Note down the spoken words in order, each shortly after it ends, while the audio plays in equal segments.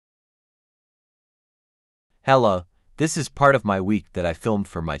Hello, this is part of my week that I filmed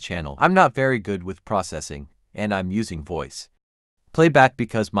for my channel. I'm not very good with processing, and I'm using voice playback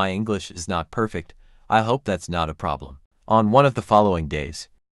because my English is not perfect. I hope that's not a problem. On one of the following days,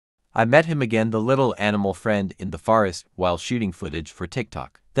 I met him again, the little animal friend, in the forest while shooting footage for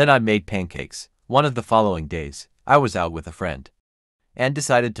TikTok. Then I made pancakes. One of the following days, I was out with a friend and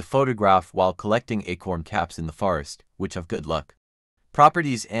decided to photograph while collecting acorn caps in the forest, which have good luck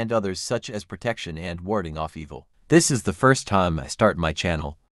properties and others such as protection and warding off evil. This is the first time I start my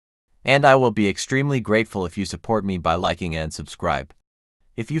channel, and I will be extremely grateful if you support me by liking and subscribe.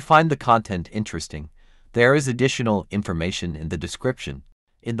 If you find the content interesting, there is additional information in the description.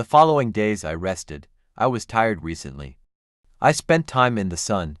 In the following days I rested. I was tired recently. I spent time in the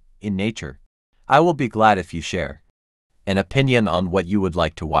sun, in nature. I will be glad if you share an opinion on what you would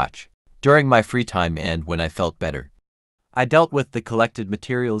like to watch. During my free time and when I felt better, I dealt with the collected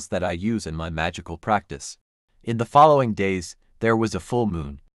materials that I use in my magical practice. In the following days, there was a full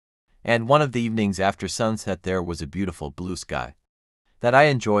moon, and one of the evenings after sunset there was a beautiful blue sky that I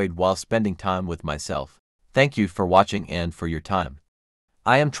enjoyed while spending time with myself. Thank you for watching and for your time.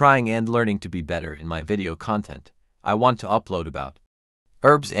 I am trying and learning to be better in my video content. I want to upload about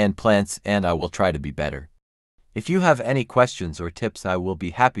herbs and plants, and I will try to be better. If you have any questions or tips, I will be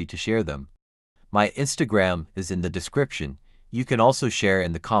happy to share them. My Instagram is in the description. You can also share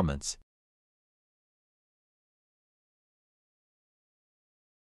in the comments.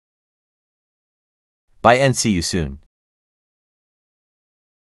 Bye and see you soon.